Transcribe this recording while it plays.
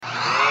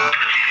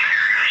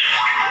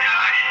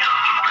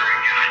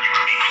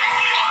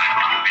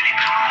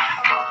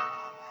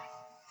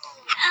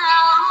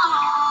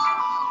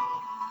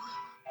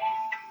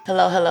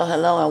Hello, hello,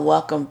 hello, and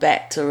welcome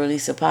back to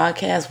Release a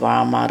Podcast, where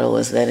our motto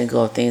is letting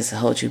go of things that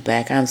hold you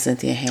back. I'm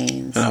Cynthia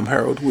Haynes. And I'm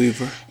Harold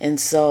Weaver. And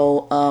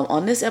so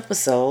on this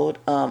episode,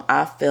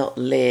 I felt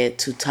led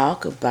to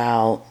talk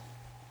about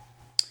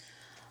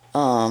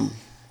an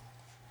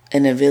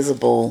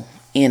invisible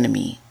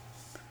enemy.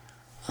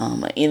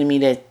 An enemy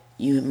that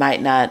you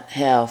might not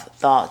have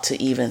thought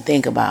to even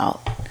think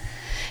about.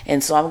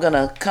 And so I'm going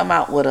to come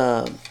out with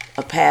a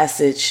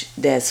passage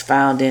that's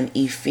found in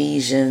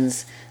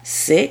Ephesians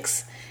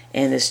 6.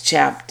 And it's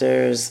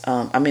chapters,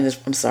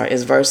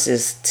 it's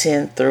verses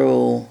 10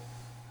 through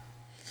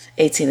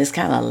 18. It's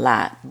kind of a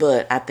lot,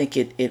 but I think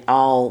it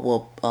all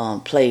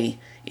will play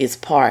its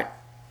part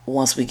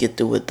once we get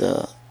through with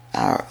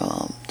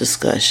our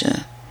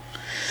discussion.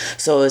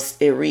 So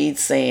it reads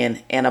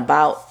saying, and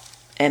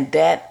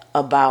that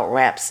about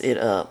wraps it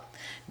up.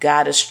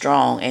 God is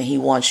strong and he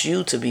wants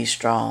you to be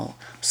strong.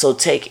 So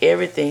take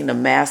everything the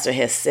master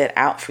has set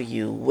out for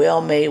you,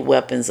 well-made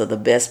weapons of the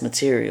best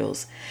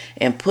materials,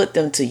 and put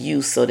them to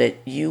use so that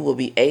you will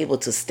be able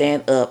to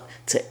stand up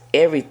to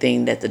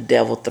everything that the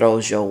devil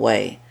throws your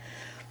way.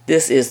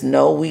 This is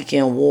no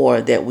weekend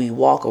war that we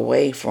walk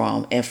away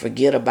from and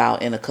forget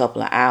about in a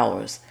couple of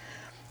hours.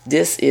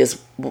 This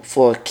is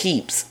for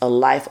keeps, a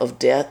life of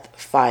death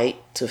fight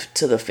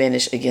to the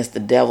finish against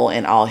the devil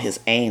and all his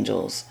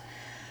angels.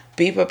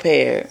 Be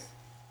prepared.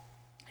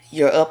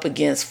 You're up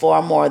against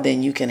far more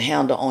than you can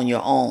handle on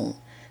your own.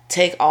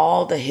 Take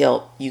all the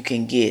help you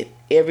can get,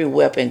 every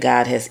weapon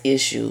God has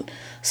issued,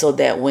 so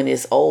that when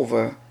it's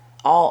all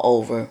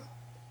over,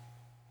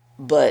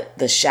 but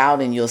the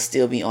shouting, you'll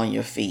still be on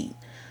your feet.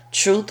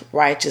 Truth,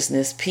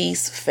 righteousness,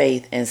 peace,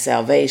 faith, and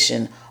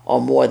salvation are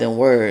more than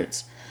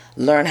words.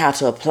 Learn how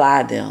to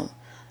apply them.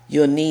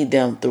 You'll need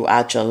them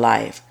throughout your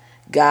life.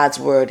 God's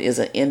word is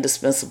an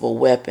indispensable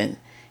weapon.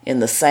 In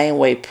the same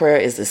way, prayer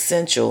is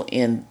essential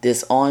in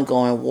this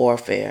ongoing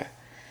warfare.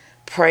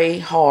 Pray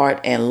hard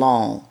and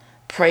long.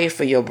 Pray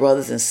for your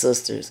brothers and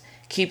sisters.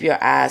 Keep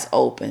your eyes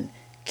open.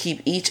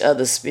 Keep each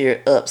other's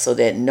spirit up so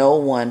that no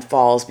one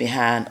falls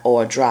behind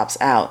or drops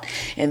out.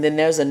 And then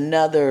there's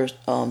another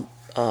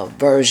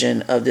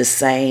version of this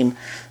same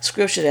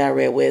scripture that I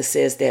read where it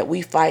says that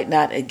we fight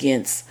not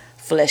against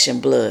flesh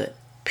and blood,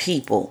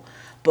 people,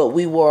 but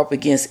we war up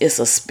against, it's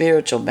a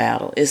spiritual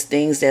battle. It's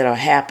things that are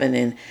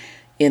happening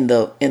in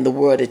the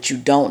world that you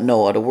don't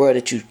know or the world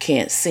that you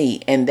can't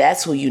see. And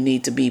that's who you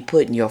need to be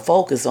putting your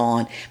focus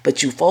on,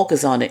 but you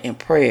focus on it in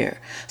prayer.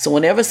 So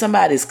whenever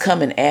somebody's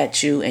coming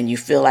at you and you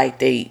feel like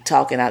they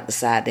talking out the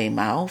side of their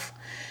mouth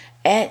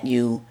at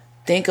you,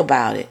 think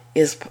about it.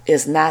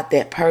 It's not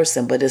that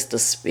person, but it's the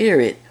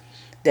spirit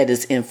that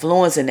is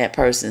influencing that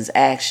person's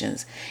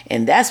actions.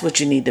 And that's what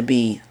you need to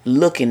be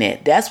looking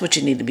at. That's what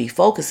you need to be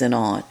focusing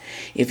on.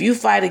 If you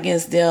fight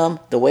against them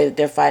the way that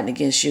they're fighting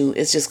against you,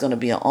 it's just going to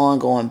be an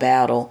ongoing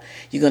battle.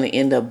 You're going to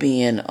end up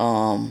being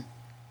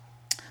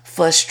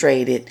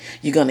frustrated.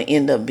 You're going to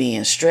end up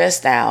being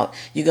stressed out.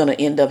 You're going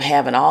to end up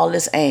having all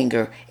this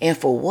anger. And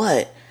for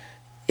what?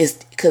 It's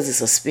because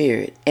it's a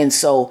spirit. And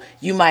so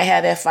you might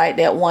have that fight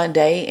that one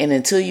day, and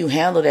until you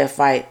handle that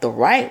fight the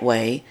right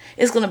way,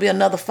 it's going to be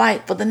another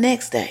fight for the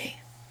next day.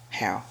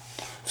 Harold.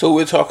 So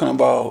we're talking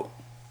about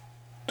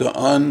the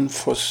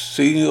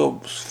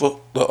unforeseeable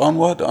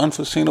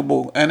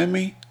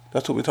enemy.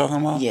 That's what we're talking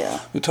about? Yeah.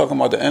 We're talking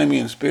about the enemy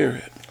in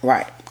spirit.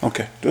 Right.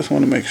 Okay. Just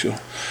want to make sure.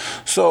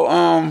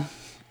 So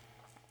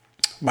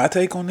my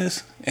take on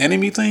this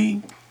enemy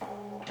thing.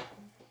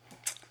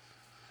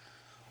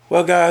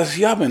 Well, guys,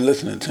 y'all been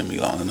listening to me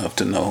long enough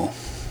to know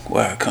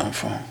where I come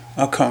from.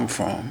 I come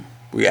from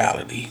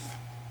reality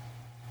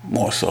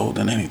more so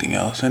than anything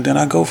else, and then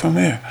I go from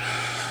there.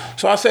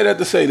 So I say that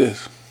to say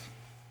this.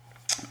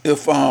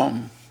 If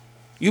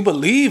you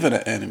believe in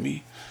an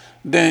enemy,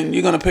 then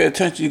you're going to pay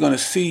attention, you're going to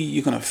see,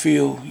 you're going to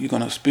feel, you're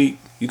going to speak,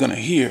 you're going to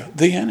hear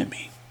the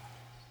enemy.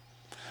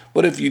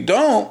 But if you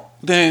don't,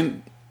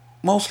 then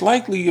most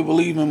likely you're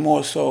believing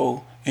more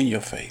so in your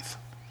faith.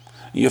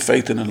 Your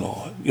faith in the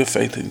Lord, your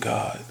faith in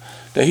God,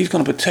 that he's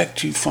going to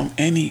protect you from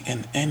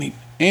anything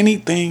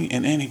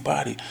and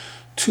anybody,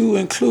 to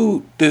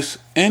include this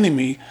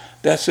enemy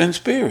that's in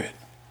spirit.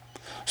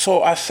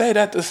 So I say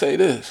that to say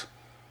this.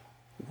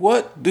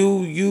 What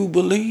do you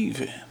believe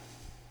in?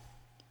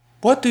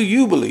 What do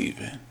you believe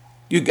in?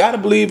 You got to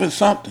believe in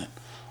something,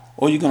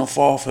 or you're going to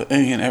fall for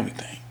any and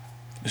everything.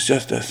 It's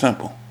just that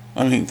simple.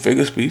 I mean,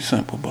 figure speech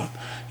simple, but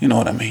you know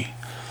what I mean.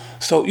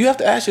 So you have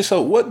to ask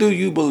yourself, what do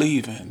you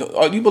believe in?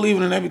 Are you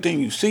believing in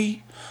everything you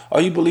see? Are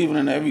you believing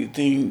in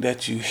everything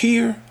that you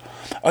hear?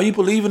 Are you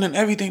believing in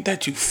everything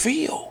that you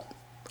feel?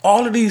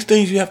 All of these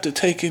things you have to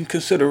take in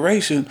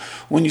consideration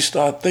when you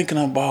start thinking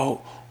about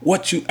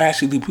what you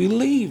actually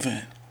believe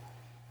in.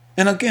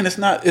 And again,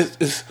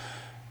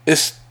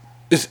 it's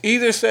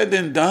easier said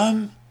than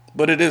done,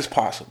 but it is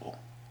possible.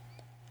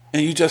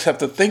 And you just have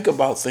to think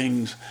about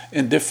things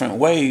in different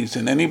ways.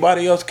 And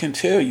anybody else can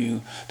tell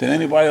you, that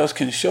anybody else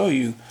can show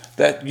you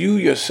that you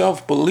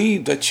yourself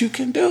believe that you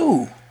can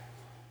do.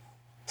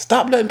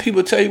 Stop letting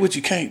people tell you what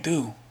you can't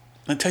do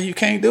until you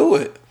can't do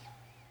it.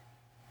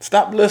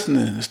 Stop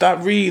listening,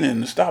 stop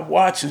reading, stop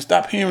watching,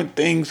 stop hearing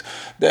things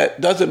that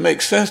doesn't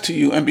make sense to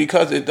you. And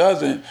because it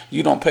doesn't,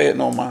 you don't pay it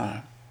no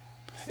mind.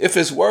 If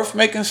it's worth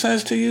making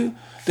sense to you,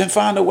 then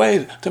find a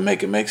way to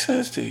make it make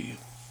sense to you.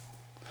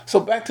 So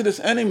back to this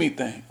enemy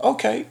thing.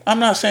 Okay, I'm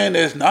not saying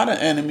there's not an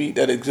enemy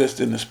that exists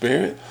in the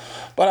spirit,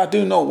 but I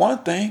do know one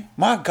thing.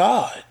 My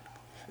God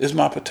is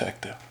my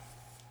protector.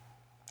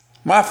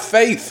 My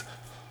faith,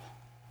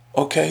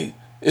 okay,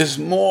 is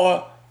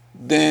more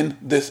than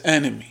this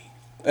enemy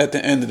at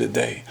the end of the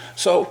day.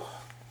 So,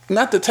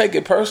 not to take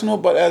it personal,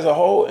 but as a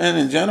whole and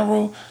in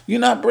general, you're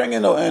not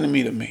bringing no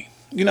enemy to me.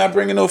 You're not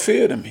bringing no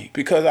fear to me,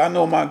 because I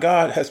know my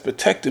God has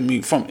protected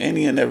me from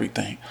any and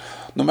everything.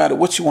 No matter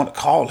what you want to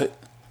call it.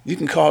 You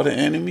can call it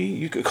enemy.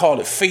 You could call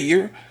it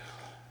fear.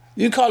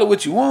 You can call it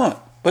what you want.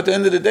 But at the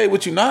end of the day,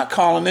 what you're not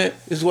calling it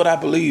is what I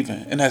believe in,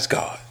 and that's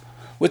God.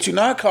 What you're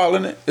not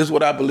calling it is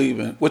what I believe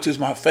in, which is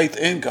my faith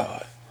in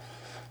God.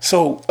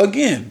 So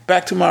again,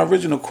 back to my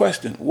original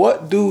question,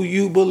 what do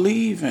you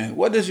believe in?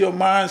 What does your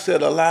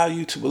mindset allow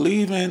you to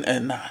believe in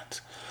and not?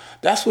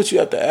 That's what you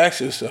have to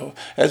ask yourself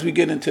as we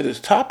get into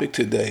this topic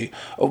today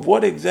of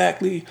what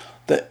exactly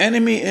the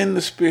enemy in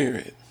the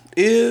spirit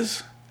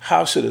is.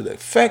 How should it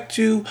affect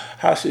you?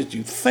 How should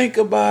you think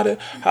about it?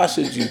 How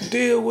should you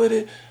deal with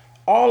it?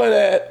 All of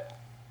that,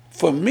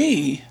 for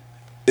me,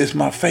 is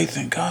my faith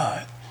in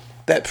God.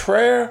 That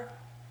prayer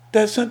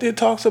that Cynthia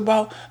talks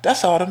about,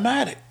 that's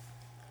automatic.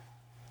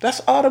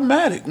 That's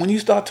automatic. When you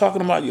start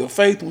talking about your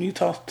faith, when you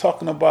start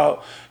talking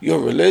about your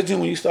religion,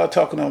 when you start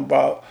talking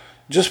about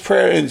just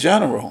prayer in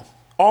general,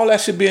 all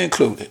that should be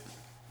included.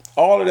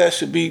 All of that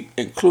should be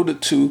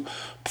included to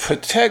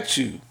protect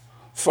you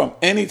from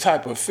any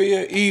type of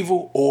fear,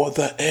 evil, or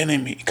the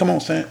enemy. Come on,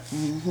 Sam.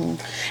 Mm-hmm.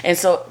 And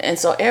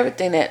so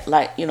everything that,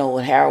 like, you know,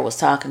 what Harold was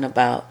talking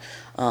about,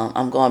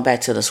 I'm going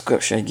back to the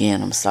scripture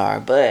again. I'm sorry,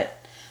 but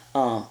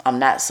I'm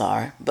not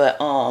sorry, but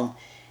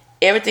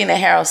everything that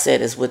Harold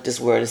said is what this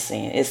word is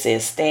saying. It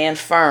says, stand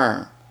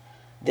firm,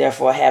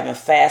 therefore having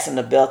fastened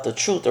the belt of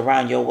truth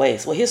around your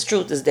waist. Well, his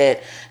truth is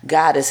that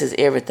God is his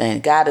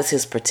everything. God is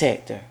his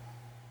protector.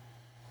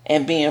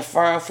 And being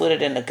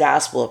firm-footed in the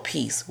gospel of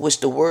peace,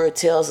 which the word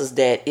tells us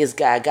that is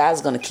God.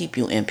 God's going to keep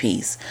you in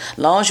peace. As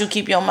long as you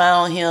keep your mind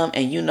on him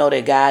and you know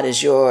that God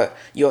is your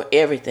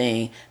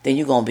everything, then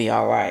you're going to be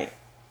all right.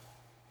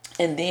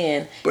 And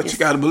then, but you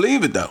got to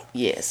believe it, though.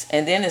 Yes.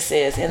 And then it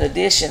says, in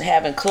addition,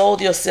 having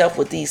clothed yourself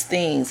with these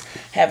things,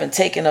 having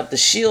taken up the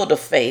shield of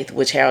faith,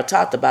 which Harold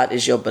talked about,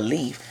 is your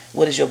belief.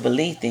 What is your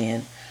belief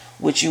then?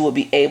 Which you will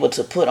be able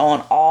to put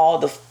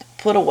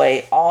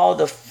away all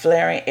the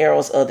flaring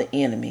arrows of the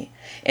enemy.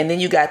 And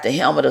then you got the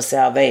helmet of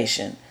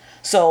salvation.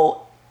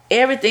 So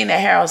everything that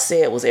Harold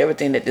said was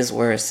everything that this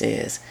word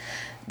says.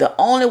 The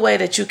only way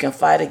that you can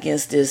fight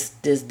against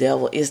this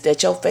devil is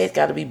that your faith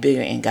got to be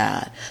bigger in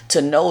God.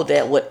 To know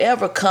that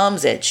whatever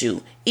comes at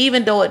you,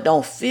 even though it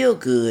don't feel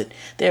good,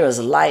 there is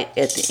light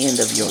at the end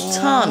of your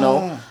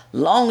tunnel.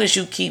 Long as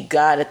you keep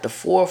God at the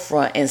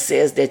forefront and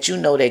says that you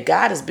know that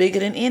God is bigger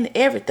than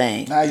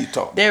everything. Now you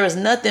talk. There is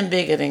nothing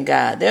bigger than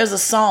God. There's a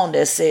song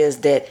that says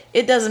that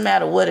it doesn't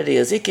matter what it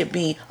is. It could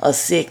be a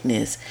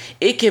sickness.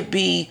 It could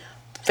be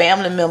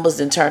family members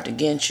that turned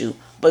against you.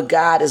 But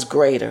God is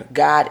greater.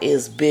 God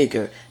is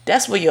bigger.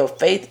 That's where your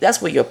faith,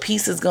 that's where your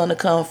peace is going to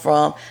come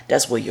from.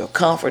 That's where your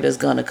comfort is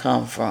going to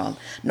come from.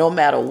 No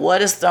matter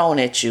what is thrown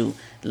at you,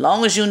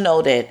 long as you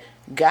know that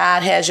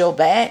God has your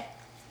back,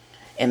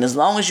 and as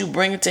long as you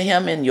bring it to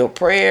him in your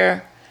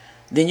prayer,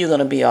 then you're going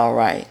to be all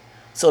right.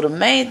 So the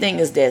main thing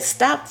is that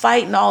stop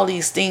fighting all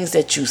these things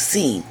that you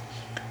see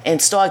and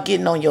start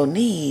getting on your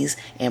knees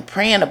and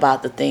praying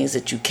about the things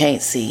that you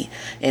can't see,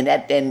 and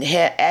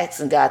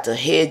asking God to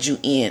head you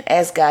in,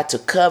 ask God to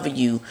cover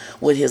you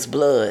with his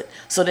blood.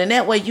 So then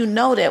that way you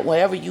know that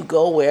wherever you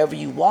go, wherever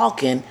you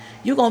walking,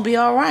 you're going to be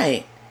all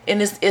right.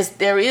 And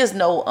there is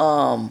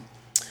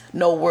no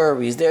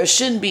worries. There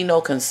shouldn't be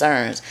no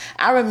concerns.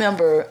 I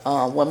remember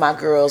when my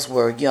girls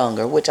were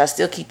younger, which I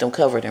still keep them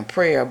covered in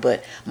prayer,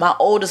 but my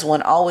oldest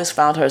one always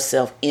found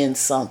herself in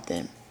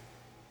something.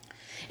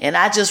 And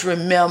I just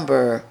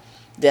remember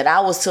that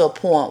I was to a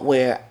point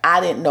where I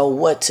didn't know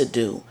what to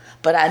do,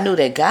 but I knew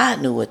that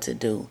God knew what to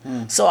do.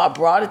 So I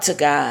brought it to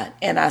God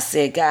and I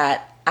said, God,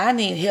 I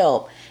need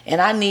help,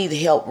 and I need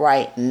help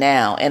right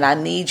now. And I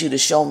need you to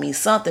show me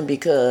something,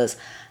 because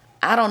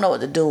I don't know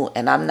what to do,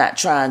 and I'm not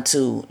trying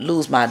to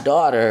lose my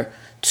daughter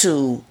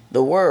to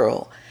the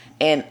world.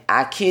 And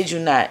I kid you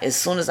not, as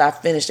soon as I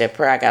finished that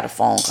prayer, I got a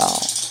phone call.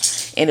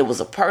 And it was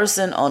a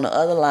person on the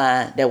other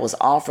line that was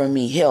offering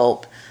me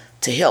help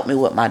to help me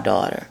with my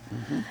daughter.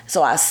 Mm-hmm.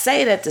 So I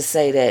say that to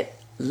say that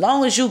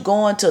long as you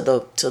going to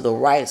the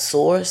right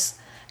source,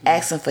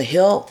 asking for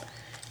help,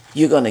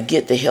 you're going to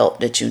get the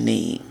help that you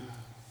need.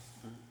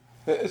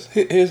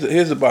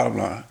 Here's the bottom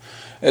line.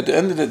 At the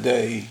end of the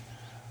day,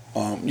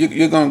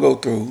 you're going to go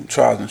through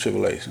trials and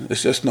tribulations.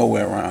 There's just no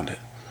way around it.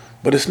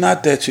 But it's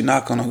not that you're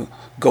not going to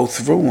go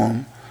through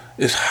them.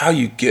 It's how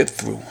you get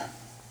through them.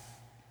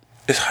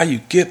 It's how you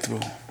get through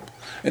them.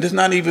 And it's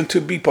not even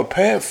to be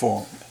prepared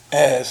for them.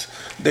 as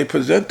they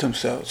present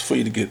themselves for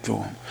you to get through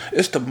them.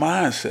 It's the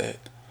mindset.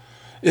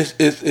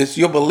 It's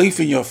your belief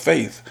in your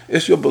faith.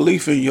 It's your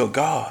belief in your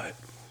God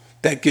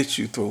that gets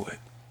you through it.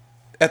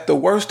 At the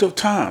worst of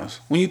times,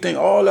 when you think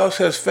all else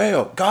has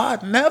failed,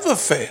 God never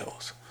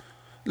fails.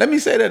 Let me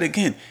say that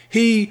again.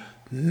 He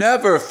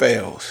never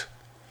fails.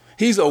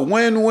 He's a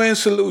win-win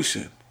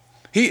solution.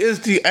 He is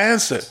the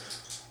answer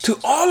to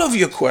all of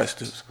your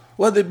questions,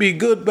 whether it be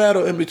good, bad,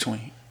 or in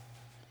between.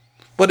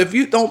 But if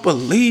you don't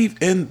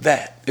believe in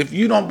that, if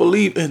you don't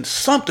believe in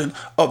something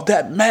of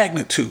that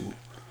magnitude,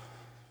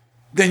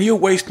 then you're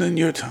wasting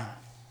your time.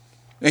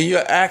 And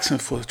you're asking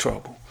for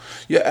trouble.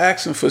 You're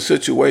asking for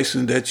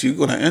situations that you're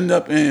going to end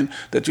up in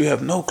that you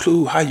have no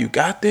clue how you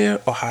got there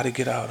or how to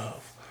get out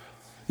of.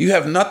 You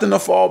have nothing to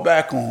fall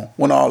back on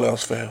when all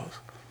else fails.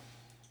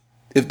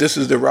 If this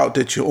is the route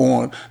that you're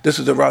on, this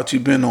is the route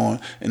you've been on,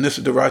 and this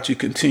is the route you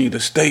continue to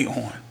stay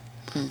on.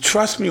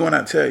 Trust me when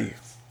I tell you,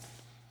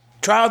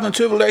 trials and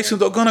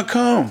tribulations are going to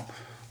come,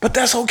 but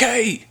that's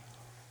okay.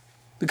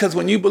 Because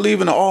when you believe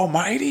in the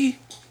Almighty,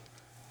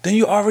 then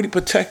you're already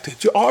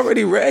protected. You're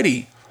already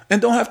ready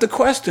and don't have to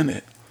question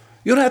it.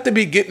 You don't have to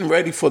be getting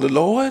ready for the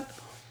Lord.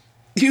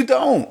 You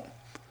don't.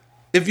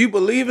 If you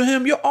believe in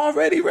him, you're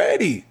already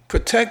ready,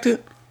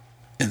 protected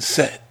and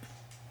set.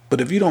 But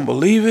if you don't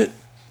believe it,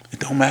 it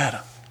don't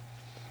matter.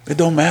 It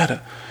don't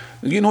matter.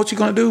 You know what you're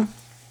going to do?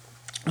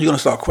 You're going to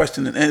start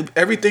questioning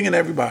everything and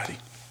everybody.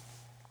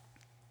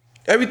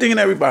 Everything and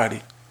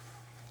everybody.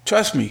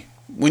 Trust me,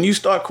 when you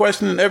start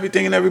questioning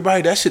everything and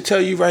everybody, that should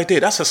tell you right there.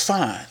 That's a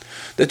sign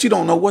that you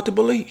don't know what to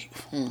believe.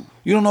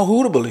 You don't know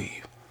who to believe.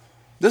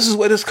 This is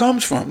where this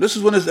comes from. This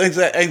is when this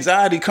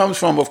anxiety comes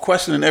from, of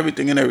questioning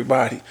everything and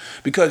everybody,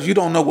 because you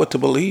don't know what to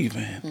believe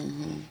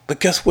in. But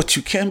guess what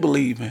you can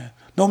believe in?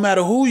 No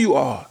matter who you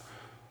are.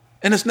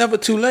 And it's never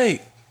too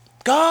late.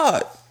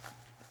 God.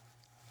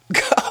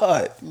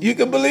 You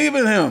can believe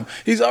in him.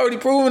 He's already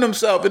proven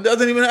himself. It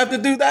doesn't even have to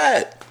do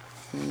that.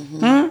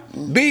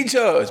 Be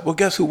judged. Well,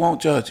 guess who won't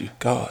judge you?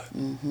 God.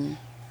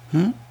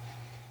 Be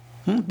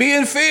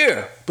in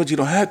fear. But you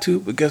don't have to.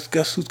 But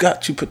guess who's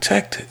got you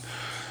protected?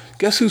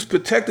 Guess who's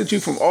protected you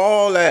from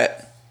all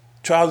that?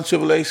 Trials and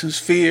tribulations,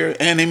 fear,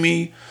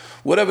 enemy,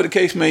 whatever the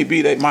case may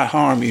be that might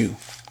harm you.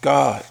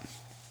 God.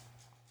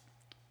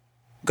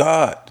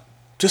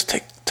 Just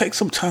take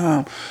some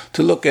time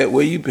to look at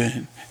where you've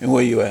been and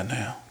where you're at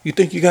now. You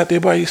think you got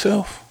there by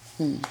yourself?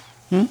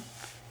 Do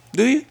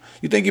you?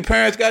 You think your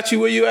parents got you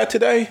where you at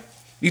today?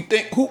 You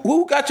think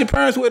who got your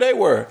parents where they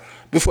were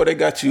before they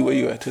got you where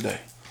you at today?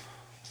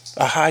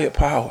 A higher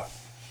power.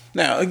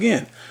 Now,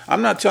 again,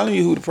 I'm not telling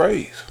you who to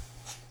praise.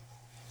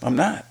 I'm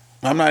not.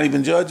 I'm not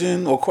even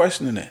judging or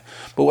questioning it.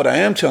 But what I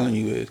am telling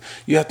you is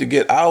you have to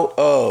get out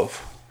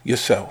of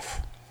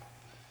yourself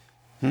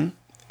and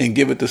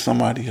give it to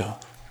somebody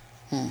else.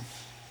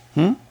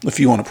 If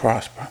you want to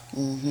prosper.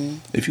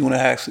 If you want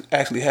to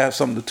actually have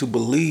something to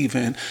believe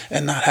in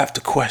and not have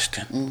to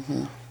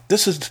question.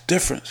 This is the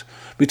difference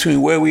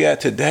between where we at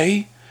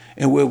today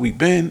and where we've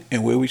been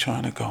and where we're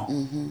trying to go.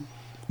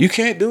 You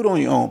can't do it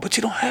on your own, but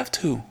you don't have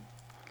to.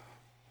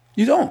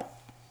 You don't.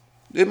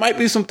 It might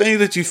be some things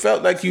that you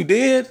felt like you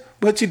did,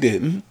 but you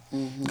didn't.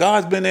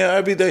 God's been there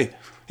every day.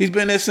 He's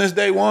been there since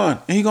day one,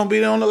 and he's going to be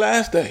there on the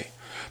last day.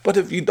 But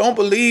if you don't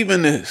believe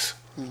in this,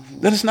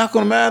 then it's not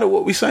going to matter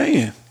what we're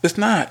saying. It's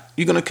not.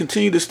 You're going to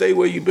continue to stay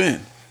where you've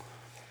been.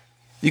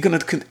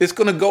 It's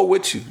going to go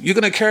with you. You're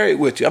going to carry it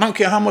with you. I don't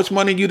care how much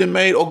money you done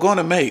made or going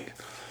to make.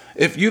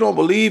 If you don't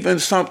believe in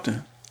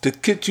something to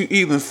get you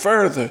even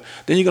further,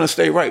 then you're going to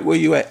stay right where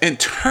you at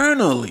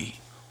internally.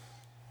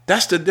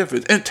 That's the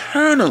difference.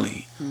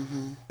 Internally,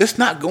 it's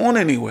not going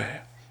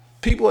anywhere.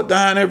 People are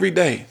dying every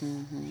day.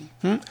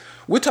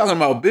 We're talking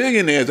about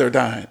billionaires are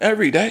dying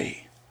every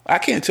day. I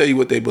can't tell you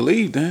what they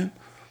believed in,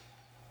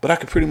 but I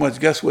can pretty much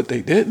guess what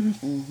they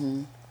didn't.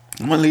 I'm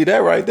going to leave that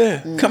right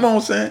there. Come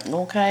on, Sam.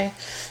 Okay.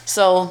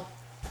 So,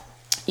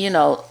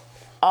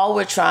 all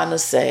we're trying to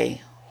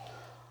say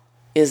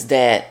is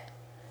that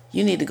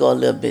you need to go a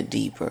little bit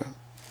deeper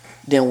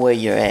than where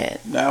you're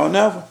at. Now or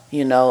never.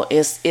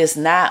 It's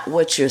not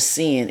what you're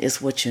seeing,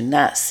 it's what you're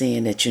not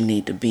seeing that you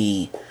need to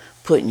be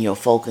putting your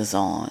focus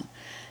on.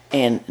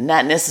 And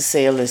not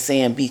necessarily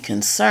saying be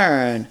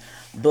concerned,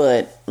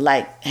 but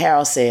like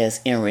Harold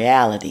says, in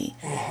reality.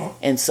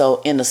 And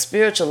so in the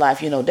spiritual life,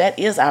 that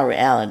is our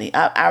reality.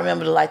 I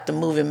remember the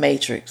movie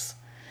Matrix.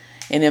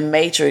 And in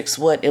Matrix,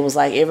 it was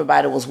like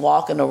everybody was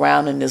walking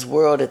around in this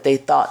world that they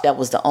thought that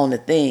was the only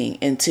thing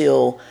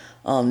until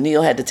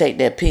Neo had to take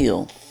that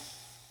pill.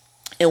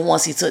 And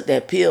once he took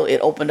that pill, it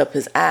opened up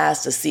his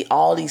eyes to see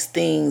all these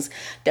things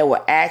that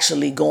were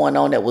actually going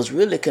on that was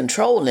really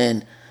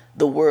controlling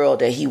the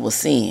world that he was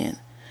seeing.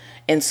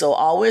 And so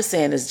all we're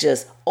saying is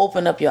just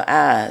open up your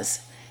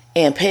eyes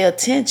and pay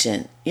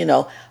attention.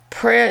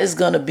 Prayer is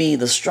going to be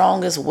the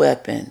strongest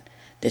weapon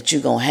that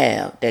you're going to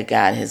have that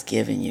God has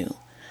given you.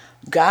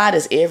 God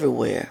is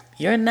everywhere.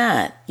 You're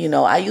not.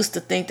 I used to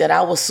think that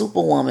I was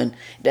Superwoman,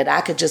 that I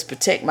could just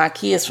protect my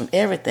kids from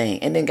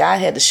everything. And then God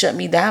had to shut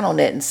me down on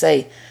that and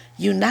say,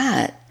 you're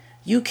not.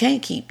 You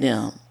can't keep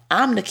them.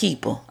 I'm the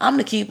keeper. I'm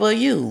the keeper of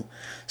you.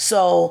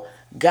 So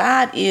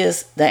God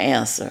is the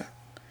answer.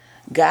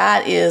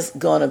 God is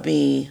gonna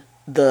be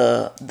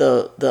the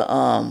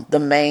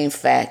main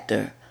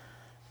factor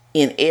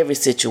in every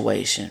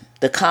situation,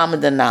 the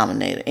common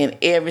denominator in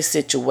every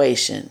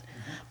situation.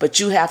 But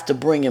you have to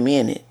bring him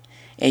in it,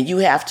 and you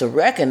have to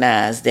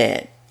recognize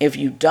that. If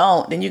you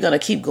don't, then you're gonna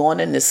keep going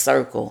in this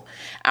circle.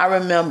 I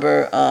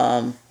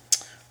remember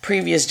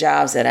previous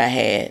jobs that I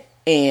had,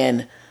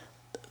 and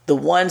the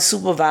one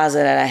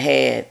supervisor that I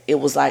had, it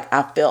was like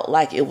I felt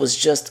like it was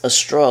just a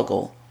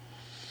struggle.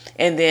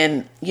 And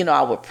then,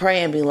 I would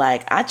pray and be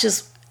like, I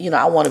just,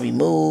 I want to be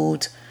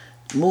moved,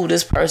 move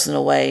this person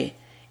away.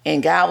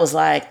 And God was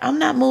like, I'm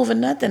not moving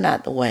nothing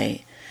out the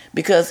way.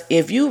 Because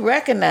if you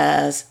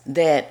recognize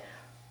that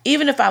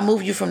even if I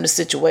move you from the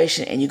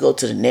situation and you go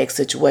to the next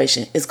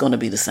situation, it's going to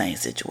be the same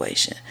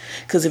situation.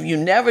 Because if you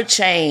never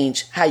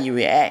change how you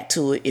react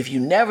to it, if you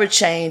never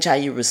change how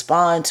you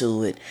respond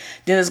to it,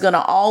 then it's going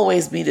to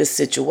always be this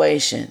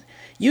situation.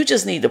 You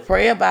just need to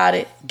pray about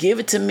it, give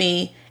it to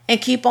me, and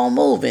keep on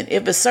moving.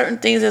 If there's certain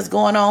things that's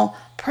going on,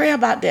 pray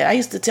about that. I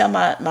used to tell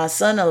my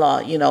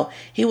son-in-law,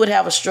 he would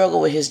have a struggle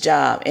with his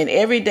job. And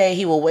every day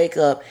he would wake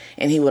up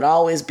and he would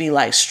always be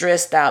like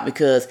stressed out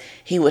because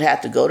he would have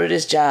to go to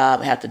this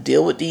job, have to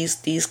deal with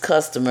these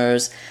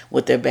customers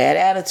with their bad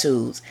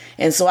attitudes.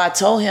 And so I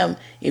told him,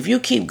 if you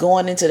keep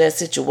going into that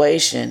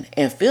situation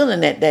and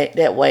feeling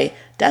that way,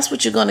 that's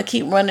what you're going to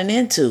keep running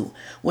into.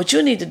 What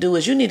you need to do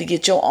is you need to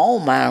get your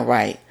own mind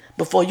right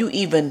before you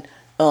even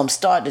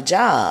start the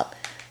job.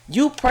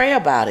 You pray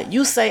about it.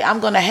 You say, I'm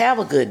going to have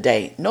a good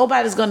day.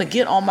 Nobody's going to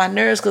get on my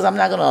nerves because I'm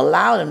not going to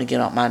allow them to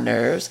get on my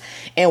nerves.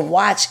 And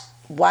watch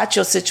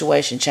your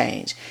situation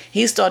change.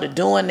 He started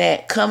doing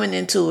that, coming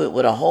into it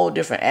with a whole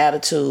different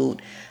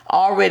attitude,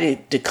 already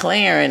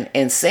declaring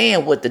and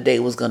saying what the day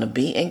was going to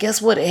be. And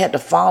guess what? It had to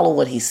follow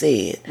what he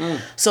said.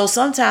 So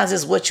sometimes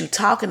it's what you're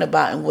talking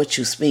about and what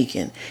you're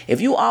speaking. If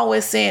you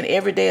always saying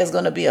every day is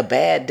going to be a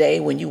bad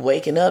day when you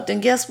waking up, then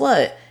guess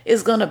what?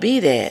 It's going to be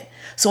that.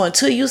 So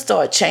until you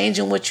start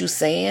changing what you're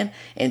saying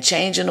and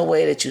changing the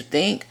way that you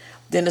think,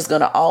 then it's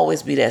going to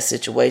always be that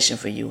situation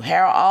for you.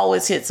 Harold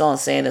always hits on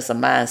saying it's a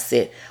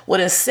mindset. Well,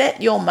 then set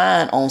your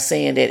mind on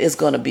saying that it's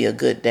going to be a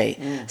good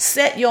day.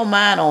 Set your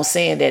mind on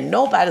saying that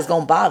nobody's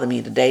going to bother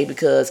me today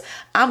because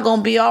I'm going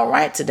to be all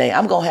right today.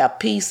 I'm going to have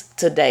peace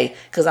today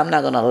because I'm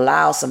not going to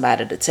allow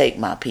somebody to take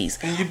my peace.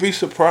 And you'd be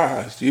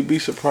surprised. You'd be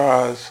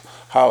surprised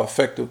how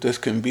effective this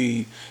can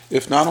be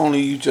if not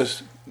only you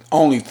just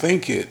only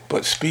think it,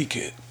 but speak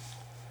it.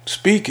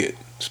 Speak it.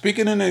 Speak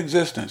it into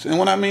existence. And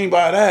what I mean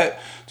by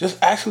that,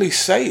 just actually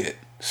say it.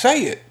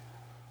 Say it.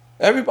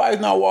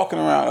 Everybody's not walking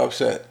around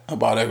upset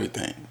about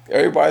everything.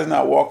 Everybody's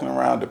not walking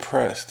around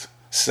depressed,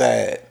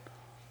 sad.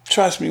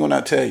 Trust me when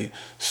I tell you.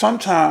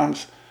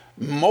 Sometimes,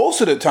 most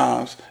of the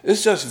times,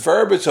 it's just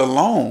verbiage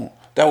alone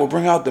that will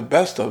bring out the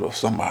best out of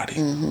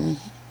somebody.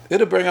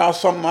 It'll bring out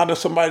something out of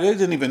somebody they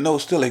didn't even know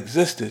still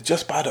existed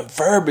just by the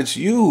verbiage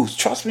used.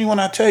 Trust me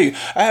when I tell you.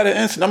 I had an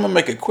incident. I'm going to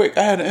make it quick.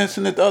 I had an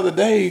incident the other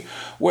day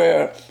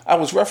where I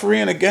was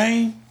refereeing a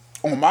game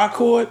on my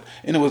court,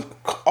 and there was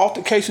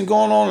altercation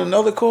going on in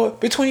another court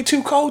between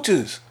two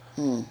coaches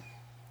in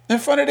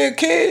front of their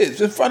kids,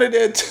 in front of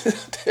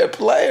their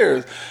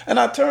players. And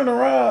I turned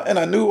around, and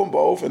I knew them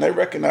both, and they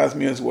recognized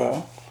me as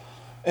well.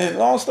 And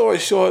long story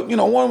short,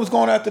 one was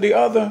going after the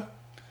other.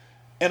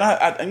 And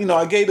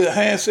I gave the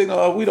hand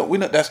signal. We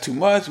don't. That's too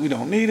much. We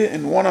don't need it.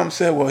 And one of them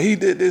said, "Well, he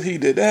did this, he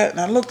did that." And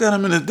I looked at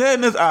him in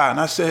his eye, and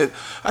I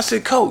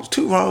said, "Coach,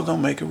 2 wrongs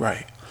don't make it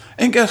right."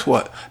 And guess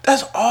what?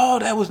 That's all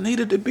that was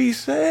needed to be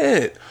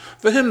said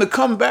for him to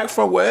come back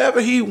from wherever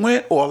he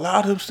went or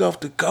allowed himself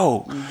to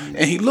go.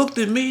 And he looked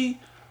at me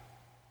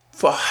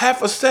for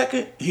half a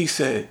second. He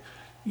said,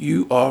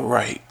 "You are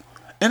right."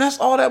 And that's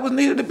all that was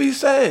needed to be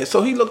said.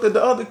 So he looked at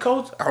the other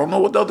coach. I don't know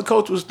what the other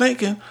coach was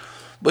thinking.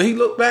 But he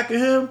looked back at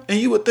him, and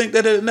you would think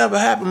that it never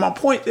happened. My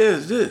point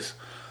is this.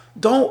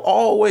 Don't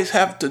always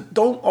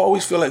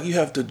feel like you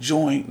have to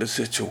join the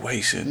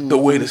situation, the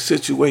way the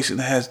situation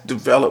has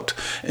developed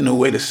and the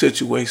way the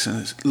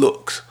situation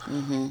looks.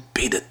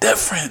 Be the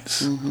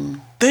difference.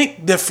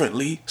 Think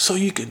differently so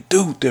you can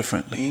do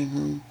differently.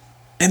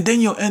 And then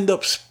you'll end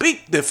up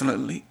speak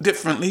differently.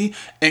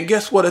 And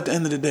guess what? At the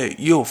end of the day,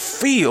 you'll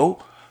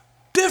feel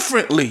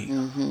differently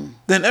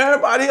than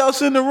everybody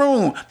else in the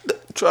room.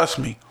 Trust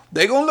me.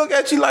 They're going to look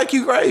at you like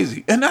you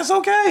crazy. And that's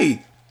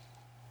okay.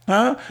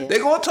 Huh? Yeah. They're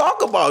going to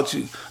talk about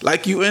you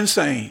like you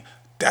insane.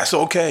 That's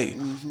okay.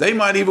 They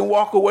might even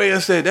walk away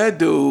and say, that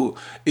dude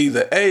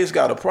either A, has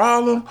got a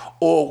problem,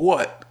 or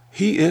what?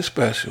 He is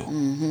special.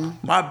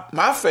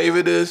 My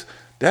favorite is,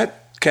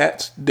 that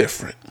cat's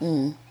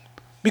different.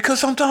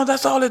 Because sometimes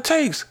that's all it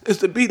takes, is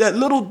to be that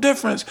little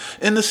difference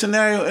in the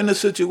scenario, in the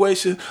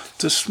situation,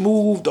 to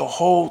smooth the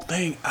whole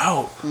thing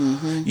out.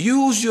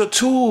 Use your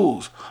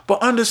tools, but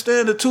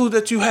understand the tools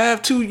that you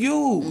have to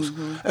use.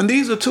 And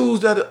these are tools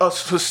that are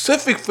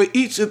specific for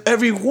each and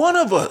every one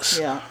of us.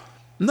 Yeah.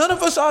 None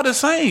of us are the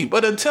same,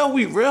 but until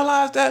we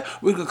realize that,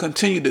 we're going to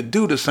continue to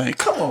do the same.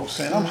 Come on,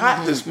 Sam. I'm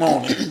hot this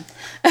morning.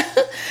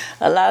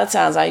 A lot of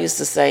times I used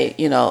to say,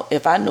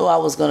 if I knew I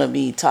was going to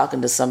be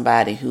talking to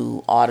somebody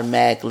who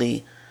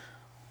automatically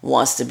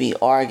wants to be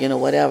arguing or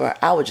whatever,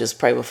 I would just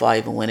pray before I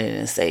even went in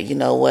and say, you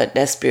know what,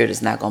 that spirit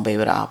is not going to be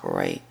able to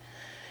operate.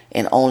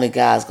 And only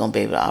God's going to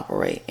be able to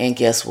operate. And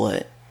guess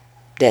what?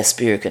 That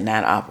spirit could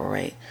not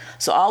operate.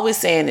 So all we're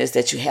saying is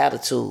that you have the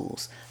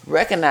tools.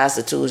 Recognize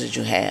the tools that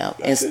you have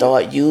and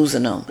start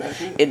using them.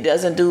 It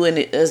doesn't do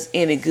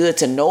any good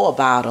to know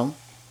about them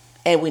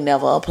and we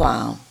never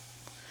apply them.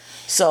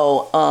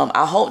 So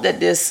I hope that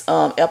this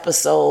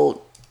episode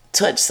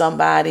touched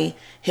somebody,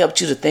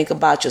 helped you to think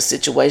about your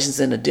situations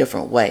in a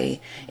different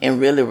way and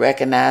really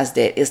recognize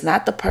that it's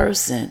not the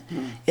person,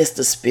 it's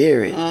the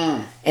spirit.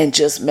 And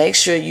just make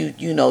sure you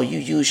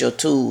use your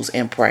tools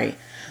and pray.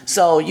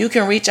 So you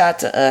can reach out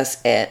to us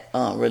at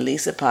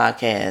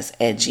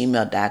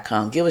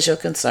releaseitpodcast@gmail.com. Give us your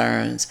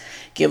concerns.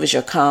 Give us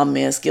your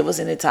comments. Give us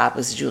any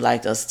topics that you'd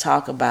like us to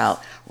talk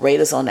about. Rate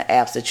us on the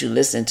apps that you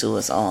listen to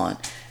us on.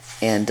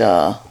 And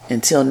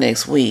until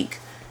next week.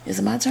 Is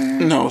it my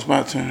turn? No, it's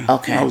my turn.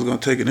 Okay. I was going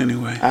to take it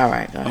anyway. All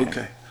right, go ahead.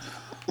 Okay.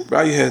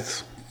 Bow your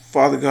heads.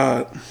 Father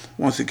God,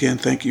 once again,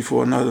 thank you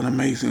for another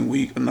amazing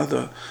week.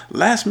 Another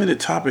last-minute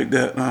topic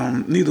that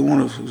neither one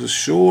of us was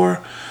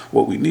sure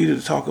what we needed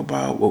to talk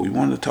about, what we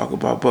wanted to talk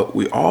about, but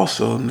we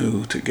also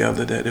knew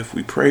together that if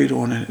we prayed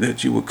on it,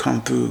 that you would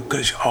come through,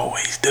 because you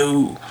always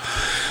do.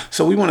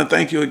 So we want to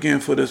thank you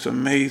again for this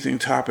amazing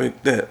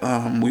topic that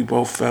we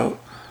both felt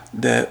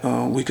that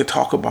we could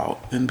talk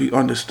about and be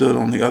understood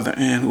on the other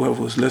end,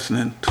 whoever was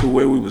listening, to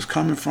where we was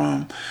coming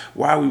from,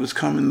 why we was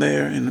coming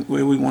there, and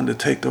where we wanted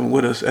to take them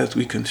with us as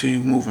we continue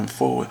moving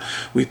forward.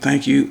 We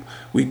thank you.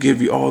 We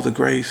give you all the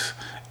grace.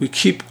 We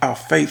keep our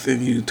faith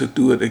in you to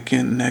do it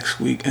again next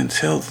week.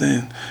 Until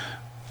then,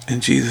 in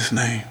Jesus'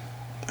 name,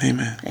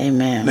 amen.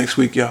 Amen. Next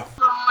week, y'all.